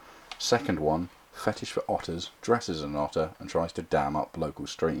Flemish. Second one, fetish for otters, dresses as an otter and tries to dam up local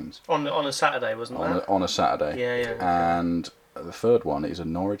streams. On a Saturday, wasn't that? On a Saturday. Yeah. Okay. And the third one is a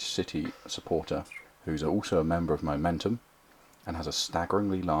Norwich City supporter who's also a member of Momentum and has a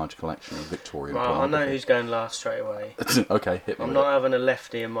staggeringly large collection of Victorian Right, I know who's going last straight away. Okay, hit me. I'm not having a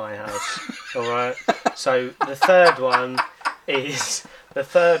lefty in my house. All right. So the third one is out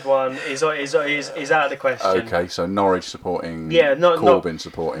of the question. Okay, so Norwich supporting. Yeah, Corbyn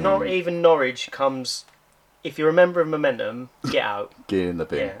supporting. Not even Norwich comes. If you're a member of Momentum, get out. Get in the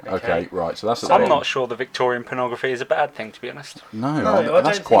bin. Yeah, okay, right. So that's. I'm not sure the Victorian pornography is a bad thing, to be honest. No,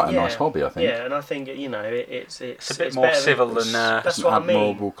 that's quite a nice hobby, I think. Yeah, and I think it's a bit more civil than. That's an what admirable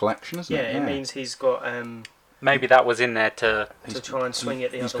I mean. collection, isn't it? Yeah, it means he's got. Maybe that was in there to try and swing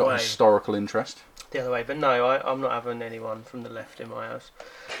it the other way. He's got historical interest. The other way, but no, I'm not having anyone from the left in my house.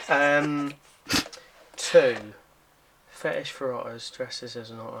 2, fetish for otters, dresses as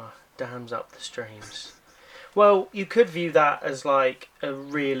an otter, dams up the streams. Well, you could view that as like a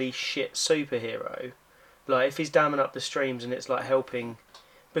really shit superhero. Like if he's damming up the streams and it's like helping,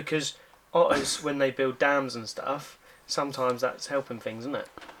 because otters when they build dams and stuff, sometimes that's helping things, isn't it?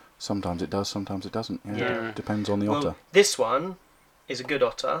 Sometimes it does, sometimes it doesn't. Yeah. Depends on the otter. This one is a good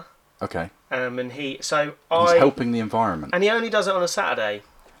otter. Okay. And he's helping the environment. And he only does it on a Saturday.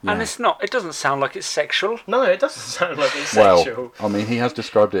 Yeah. And it doesn't sound like it's sexual. No, it doesn't sound like it's sexual. Well, I mean, he has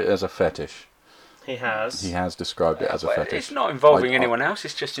described it as a fetish. He has. He has described it as a fetish. It's not involving anyone else,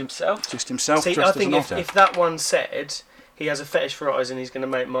 it's just himself. Just himself. See, I think if that one said he has a fetish for otters and he's going to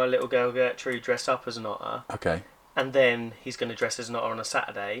make my little girl Gertrude dress up as an otter. Okay. And then he's going to dress as an otter on a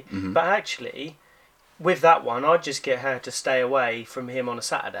Saturday. Mm-hmm. But actually, with that one, I'd just get her to stay away from him on a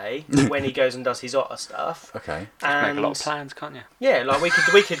Saturday when he goes and does his otter stuff. Okay. And make a lot of plans, can't you? Yeah, like we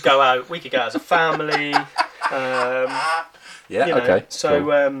could go out. We could go out as a family. Okay. So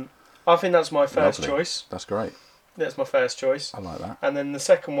cool. I think that's my first Lovely. choice. That's great. That's my first choice. I like that. And then the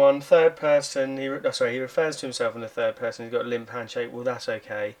second one, third person. He refers to himself in the third person. He's got a limp handshake. Well, that's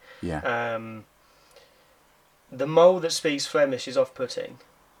okay. Yeah. The mole that speaks Flemish is off-putting.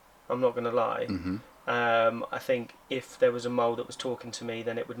 I'm not going to lie. Mm-hmm. I think if there was a mole that was talking to me,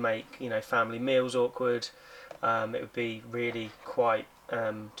 then it would make family meals awkward. It would be really quite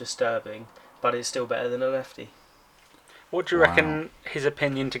disturbing. But it's still better than a lefty. What do you reckon his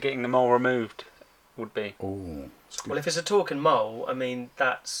opinion to getting the mole removed would be? Oh. Well, if it's a talking mole, I mean,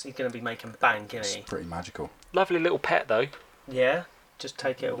 he's going to be making bank, isn't he? It's pretty magical. Lovely little pet, though. Yeah, just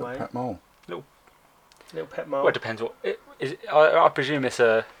take it away. Pet mole. Little pet mole. Well, it depends what it is. I presume it's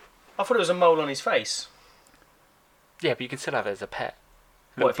a. I thought it was a mole on his face. Yeah, but you can still have it as a pet.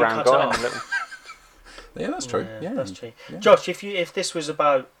 What, if you brown cut it guy off? and a little. Yeah, that's true. Yeah, that's true. Yeah. Josh, if this was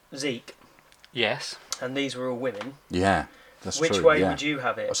about Zeke, Yes. and these were all women, yeah, that's which true. way would you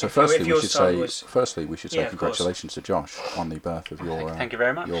have it? So if firstly, your we should son say was... yeah, congratulations to Josh on the birth of your Thank you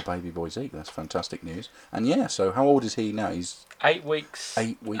very much. your baby boy Zeke. That's fantastic news. And yeah, so how old is he now? He's 8 weeks.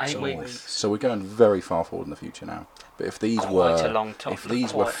 8 weeks 8 old. weeks. So we're going very far forward in the future now. But if these Quite a long time. if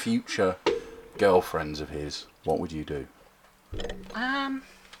these were future girlfriends of his, what would you do?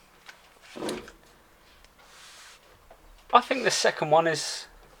 I think the second one is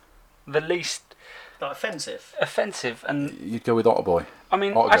the least Not offensive. offensive, and You'd go with Otterboy. I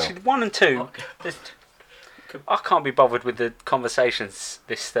mean, Otter actually, 1 and 2. Otter I can't be bothered with the conversations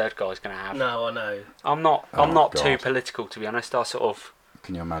this third guy's going to have. No, I know. I'm not God. too political, to be honest. I sort of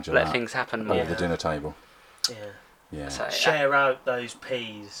Can you imagine let that? things happen Over more. the dinner table. Yeah. Yeah. So, Share out those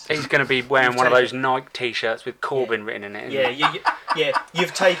peas. he's going to be wearing You've one of taken- those Nike t-shirts with Corbyn written in it. Yeah,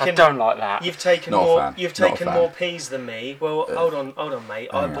 you've taken. I don't like that. You've taken Not a more. fan. You've Not a taken fan. more peas than me. Well, hold on, mate.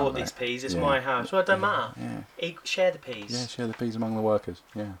 I hang on, bought mate. these peas. It's Yeah. my house. Well, it don't matter. Yeah. Share the peas. Yeah, share the peas among the workers.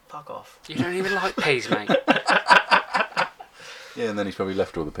 Yeah. Fuck off. You don't even like peas, mate. Yeah, and then he's probably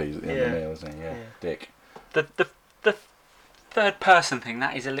left all the peas at the end of the Yeah. meal, isn't he? Yeah. Yeah. Dick. The third person thing,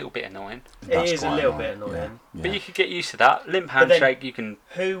 that is a little bit annoying. That's It is a quite little bit annoying. Yeah. But you could get used to that. Limp But then- handshake, you can.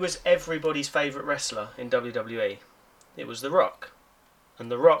 Who was everybody's favourite wrestler in WWE? It was The Rock. And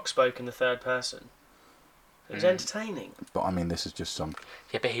The Rock spoke in the third person. It was entertaining. But I mean, this is just some.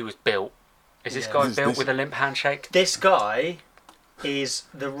 Yeah, but he was built. Is this Yeah. guy This- built this- with a limp handshake? This guy is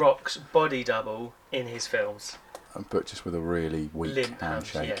The Rock's body double in his films. But just with a really weak Limp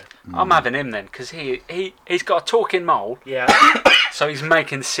handshake. yeah. I'm having him then, because he's got a talking mole. Yeah. So he's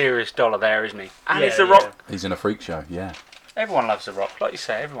making serious dollar there, isn't he? And Yeah, he's The Rock. He's in a freak show, yeah. Everyone loves The Rock, like you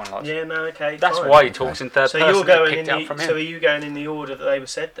say. Everyone likes. Yeah, no, okay. That's fine. why he talks in third So person. you're going picked in out from the, him. so are you going in the order that they were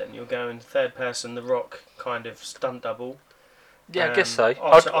said then? You're going third person, The Rock kind of stunt double. Yeah, I guess so.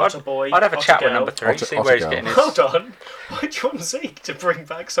 Otter boy. I'd have a Otter chat girl. with number 3, see Otter where he's girl. getting his. Hold on. Why do you want Zeke to bring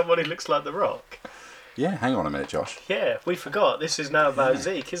back someone who looks like The Rock? Yeah, hang on a minute, Josh. Yeah, we forgot. This is now about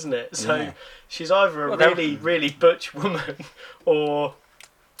Zeke, isn't it? So Yeah. she's either a Well, really, really butch woman or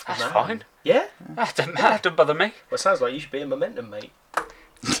a That's man. fine. Yeah? That doesn't bother me. Well, it sounds like you should be in Momentum, mate.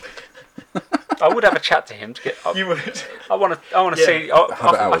 I would have a chat to him to get. You would. I want to Yeah. see. Have it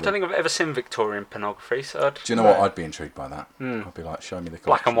out I with don't think I've ever seen Victorian pornography, so I'd, Do you know what? I'd be intrigued by that. I'd be like, show me the collection.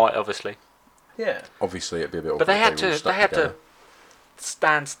 black and white, obviously. Yeah. Obviously, it'd be a bit awkward. But they if had were to. stuck They had together. to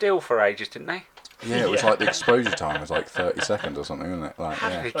stand still for ages, didn't they? Yeah, it was Yeah. like the exposure time was like 30 seconds or something, wasn't it? Like, How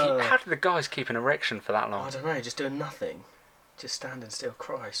yeah. did how did the guys keep an erection for that I long? don't know, just doing nothing. Just standing still.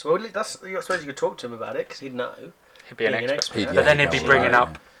 Christ. Well, that's. I suppose you could talk to him about it, because he'd know. He'd be an being an expert. expert. But then Yeah, he'd be he'd bringing know,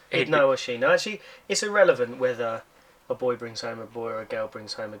 up. He'd know or she know. Actually, it's irrelevant whether a boy brings home a boy or a girl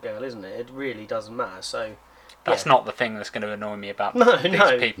brings home a girl, isn't it? It really doesn't matter. So That's not the thing that's going to annoy me about no, these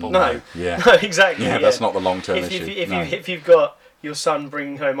no, people. no, Yeah. no, exactly. Yeah, that's not the long-term if issue. If you've got your son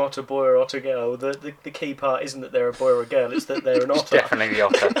bringing home otter boy or otter girl, the key part isn't that they're a boy or a girl; it's that they're an otter. Definitely the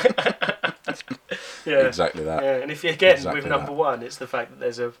otter. Yeah. Exactly that. Yeah, and if you again Exactly with number that. one, it's the fact that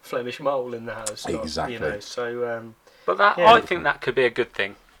there's a Flemish mole in the house. not, Exactly. You know, so But that Yeah. I think that could be a good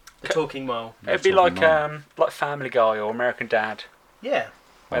thing. the talking mole. It'd be Talking like Family Guy or American Dad, Yeah,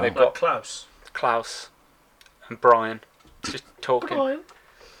 where they've like got Klaus. Klaus and Brian just talking. Brian.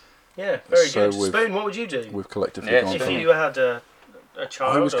 Yeah, very So good. we've- Spoon, what would you do We've collectively Yeah, gone if from... you had a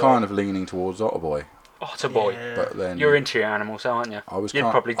child? I was or- kind of leaning towards Otterboy, Otter boy. Yeah. but then You're into your animals, aren't you? I was You'd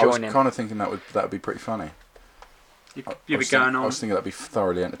kind, probably I was join in. kind of thinking that would be pretty funny. You'd I be was going think- I on. was thinking that'd be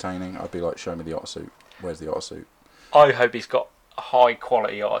thoroughly entertaining. I'd be like, show me the otter suit. Where's the otter suit? I hope he's got a high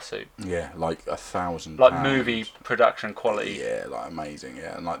quality otter suit, Yeah, like £1,000. like movie production quality. Yeah, like amazing.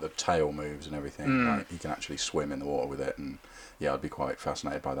 Yeah, and like the tail moves and everything. Like he can actually swim in the water with it, and yeah, I'd be quite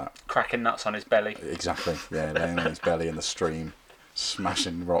fascinated by that. Cracking nuts on his belly. Exactly. Yeah, laying on his belly in the stream,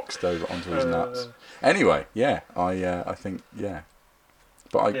 smashing rocks over onto his nuts. Anyway, yeah, I think yeah.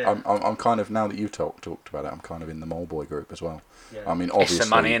 But Yeah. I'm kind of, now that you've talked about it, I'm kind of in the mole boy group as well. Yeah. I mean, It's obviously, the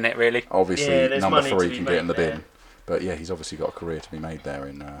money in it, really. obviously Yeah, there's number money to 3 be can get in the made bin. there. But yeah, he's obviously got a career to be made there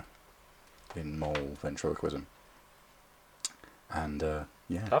in mole ventriloquism. And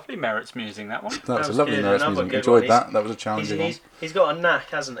yeah, Lovely Merritt's musing, that one. that was a was lovely good, Merritt's another music. good Enjoyed one. that. That was a challenging one. He's got a knack,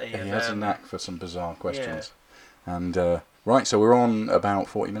 hasn't he? He of, has a knack for some bizarre questions. Yeah. And right, so we're on about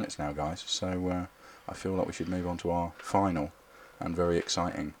 40 minutes now, guys. So I feel like we should move on to our final and very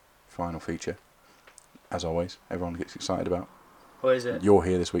exciting final feature. As always, everyone gets excited about. What is it? You're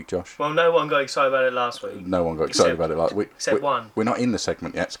here this week, Josh. Well, no one got excited about it last week. No one got excited Except- about it. Like except one. We're not in the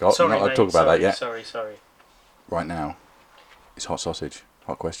segment yet, Scott. Sorry, we're not allowed mate, to talk about that yet. Sorry. Right now, it's hot sausage.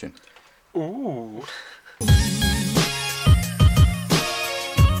 Hot question. Ooh.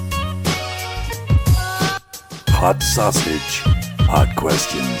 Hot Sausage. Hot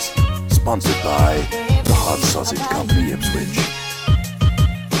Questions. Sponsored by the Hot Sausage Company, Ipswich.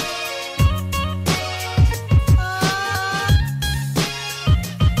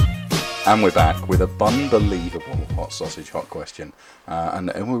 And we're back with a Bunbelievable hot sausage hot question.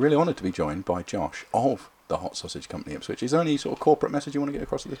 And we're really honoured to be joined by Josh of the Hot Sausage Company, Ipswich. Is there any sort of corporate message you want to get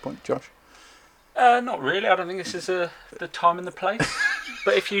across at this point, Josh? Not really. I don't think this is the time and the place.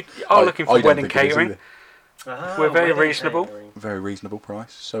 But if you are looking I for don't wedding think it is catering, either. We're very wedding reasonable. catering. Very reasonable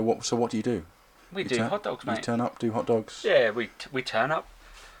price. So what do you do? we You do turn- hot dogs, You mate. turn up, do hot dogs? Yeah, we turn up.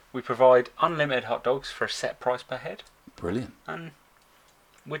 We provide unlimited hot dogs for a set price per head, Brilliant. and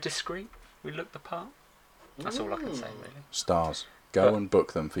we're discreet. We look the part. That's all I can say, really. Stars. Go But- and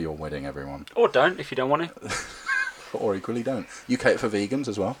book them for your wedding, everyone. Or don't if you don't want to. Or equally don't. You cater for vegans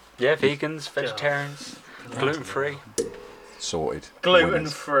as well? Yeah, vegans, vegetarians, gluten free. Sorted. Gluten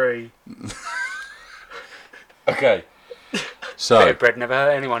Winners. free. Okay. Bit So, of bread never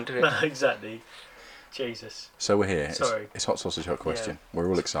hurt anyone, did it? No, exactly. Jesus. so we're here. Sorry. It's hot sausage hot question. We're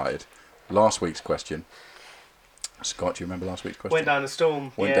all excited. Last week's question. Scott, do you remember last week's question? Went down a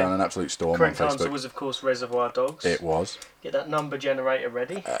storm. Went yeah. down an absolute storm Correct on answer Facebook. was, of course, Reservoir Dogs. It was. Get that number generator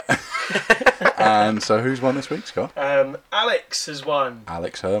ready. And so who's won this week, Scott? Alex has won.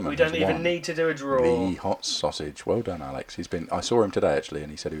 Alex Herman. We don't has even won need to do a draw. the hot sausage. Well done, Alex. I saw him today actually, and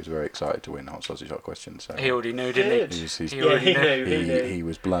he said he was very excited to win hot sausage hot question. So He already knew, didn't Good. he? he's, He Yeah, already he knew. knew. he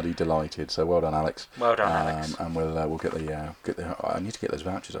was bloody delighted. So well done, Alex. Well done, Alex. And we'll get the. I need to get those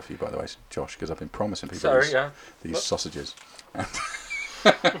vouchers off you, by the way, Josh, because I've been promising people Sorry, these yeah. these What? sausages.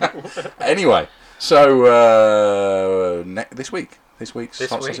 Anyway, so this week's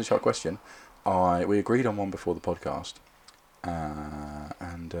Hot Sausage Hot Question, we agreed on one before the podcast,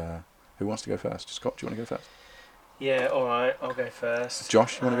 and who wants to go first? Scott, do you want to go first? Yeah, all right, I'll go first.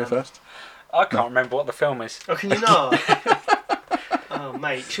 Josh, you want to go first? I can't remember what the film is. Oh, can you not? Oh,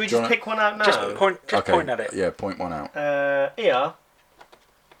 mate, should we just pick one out now? Just point at it. Yeah, point one out. Here.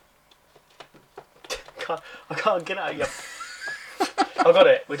 I can't get out of I got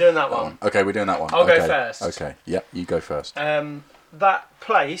it. We're doing that one. Okay, we're doing that one. I'll go first. Okay, yep, you go first. That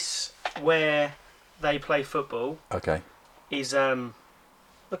place where they play football. Okay. Is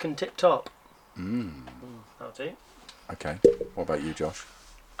looking tip top. That'll do. Okay. What about you, Josh?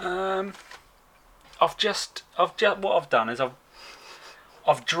 I've just what I've done is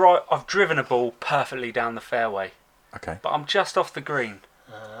I've driven a ball perfectly down the fairway. Okay. But I'm just off the green.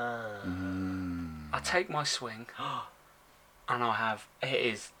 Mm. I take my swing, and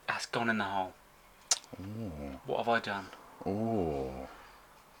that's gone in the hole. Ooh. What have I done? Oh.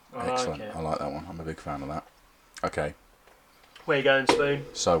 I Excellent. like it. I like that one. I'm a big fan of that. Okay. Where you going, Spoon?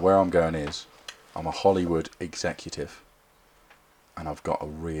 So where I'm going is, I'm a Hollywood executive, and I've got a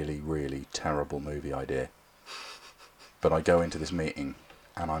really, really terrible movie idea. But I go into this meeting,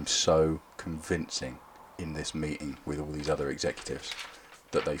 and I'm so convincing in this meeting with all these other executives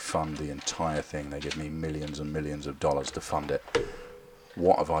that they fund the entire thing. They give me millions and millions of dollars to fund it.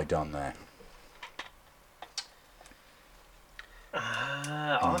 What have I done there?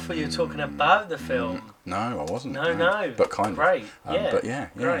 I thought you were talking about the film. No, I wasn't. No. But kind Great. of. Yeah. But yeah.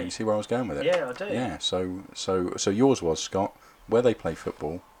 Great. You see where I was going with it? Yeah, I do. Yeah. So yours was, Scott, where they play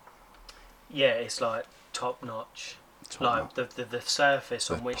football. Yeah, it's like top notch. Like the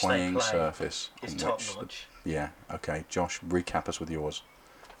surface on which they playing play surface is on top which notch. Yeah. Okay, Josh, recap us with yours.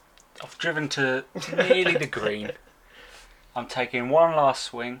 I've driven to nearly the green. I'm taking one last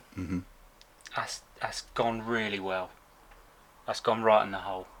swing. Mm-hmm. That's gone really well. That's gone right in the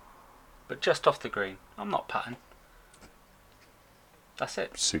hole. But just off the green. I'm not putting. That's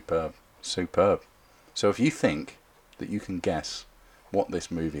it. Superb. So if you think that you can guess what this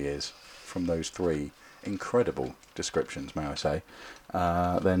movie is from those three incredible descriptions, may I say,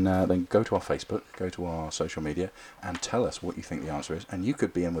 then go to our Facebook, go to our social media, and tell us what you think the answer is. And you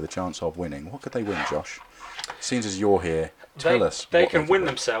could be in with a chance of winning. What could they win, Josh? Seeing as you're here, tell us. They can win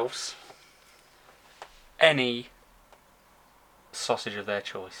themselves any sausage of their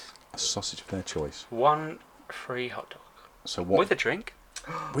choice. A sausage of their choice. 1 free hot dog. So what? With a drink.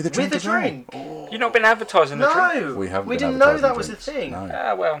 With a drink. With a drink. Oh. You've not been advertising the drink. No, We haven't. We been didn't know advertising that was a drinks. thing.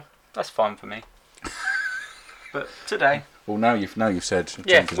 No. Well, that's fine for me. But today, Well, now you've said.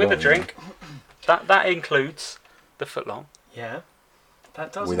 yeah, drink as with well, a drink. That includes the footlong. Yeah,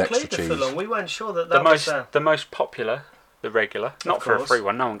 that does With include extra the cheese. footlong. We weren't sure that The most popular, the regular. Not for a course. free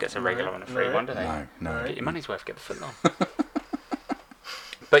one. No one gets a regular and a free No. one, do they? No. Get your money's worth. Get the footlong.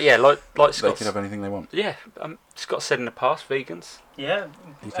 But yeah, like They Scott. can have anything they want. Yeah, Scott said in the past, vegans. Yeah,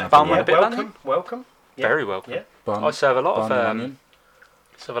 You can have Bun the with a bit of welcome, welcome. Yeah. Very welcome. Yeah. bun, I serve a lot bun of and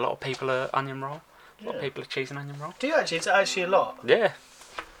onion. people a onion roll. A lot of Yeah. people a cheese and onion roll. Do you actually? It's actually a lot. Yeah,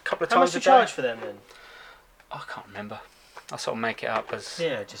 a couple of How much times do a you day. charge for them then? I can't remember. I sort of make it up as.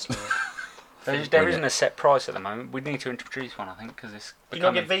 Yeah, just. There isn't a set price at the moment. We need to introduce one, I think, because it's. You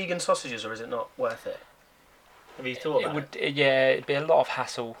not becoming- get vegan sausages, or is it not worth it? Have you thought about it? It'd be a lot of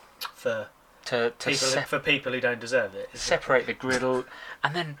hassle For to people who don't deserve it? Isn't separate the griddle,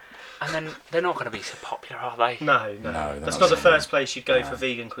 and then they're not going to be so popular, are they? it? No. No, they're That's not not the so first place you'd go No. for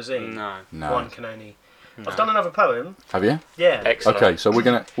vegan cuisine. No. One can only. No. I've done another poem. Have you? Yeah. Excellent. Okay, so we're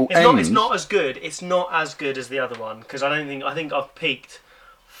gonna. We'll It's not as good. It's not as good as the other one because I think I've peaked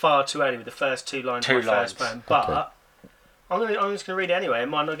far too early with the first two lines of my first poem. But Okay. I'm just gonna read it anyway. It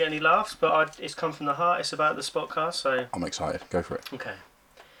might not get any laughs, but it's come from the heart. It's about the Spotcast, so I'm excited. Go for it. okay.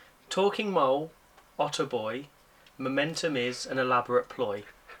 Talking mole, otter boy, momentum is an elaborate ploy.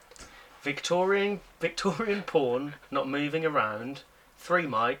 Victorian porn, not moving around. 3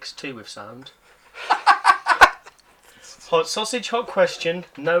 mics, 2 with sound. Hot sausage, hot question,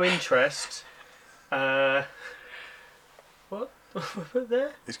 no interest. What? What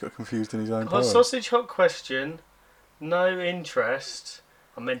there? He's got confused in his own Hot poem. sausage, hot question, no interest.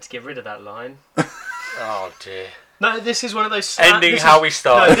 I meant to get rid of that line. Oh dear. No, this is one of those. Ending how we No,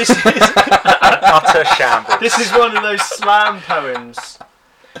 started. this is Utter shambles. this is one of those slam poems.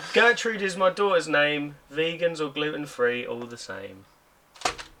 Gertrude is my daughter's name. Vegans or gluten free, all the same.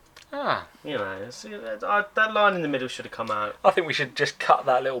 Ah, You know, that line in the middle should have come out. I think we should just cut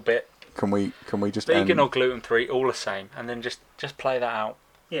that little bit. Can we just Vegan end? or gluten free, all the same, and then just play that out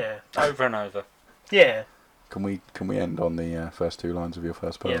Yeah, over and over. yeah. Can we end on the first two lines of your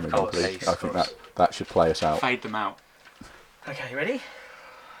first poem? Yeah, of again, course. please? Of I think course. that should play us out. Fade them out. Okay, ready?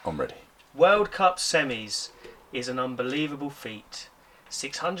 I'm ready. World Cup semis is an unbelievable feat.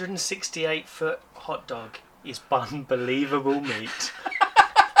 668-foot hot dog is bunbelievable meat.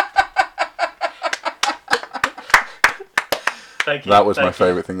 Thank you. That was thank my you,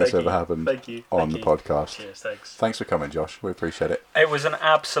 favourite thing that's thank ever you, happened thank you, on thank the you. podcast. Cheers, thanks. Thanks for coming, Josh. We appreciate it. It was an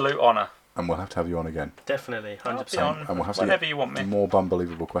absolute honour. And we'll have to have you on again. Definitely, I'll be 100%. on And we'll have to whenever get you want me. more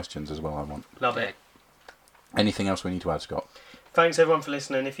Bunbelievable questions as well, I want. Love it. Anything else we need to add, Scott? Thanks everyone for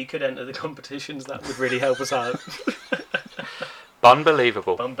listening. If you could enter the competitions, that would really help us out.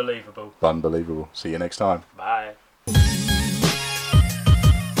 Bunbelievable. Unbelievable. Bunbelievable. See you next time. Bye.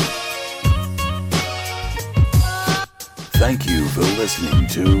 Thank you for listening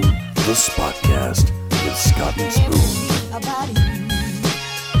to the Spotcast with Scott and Spoon.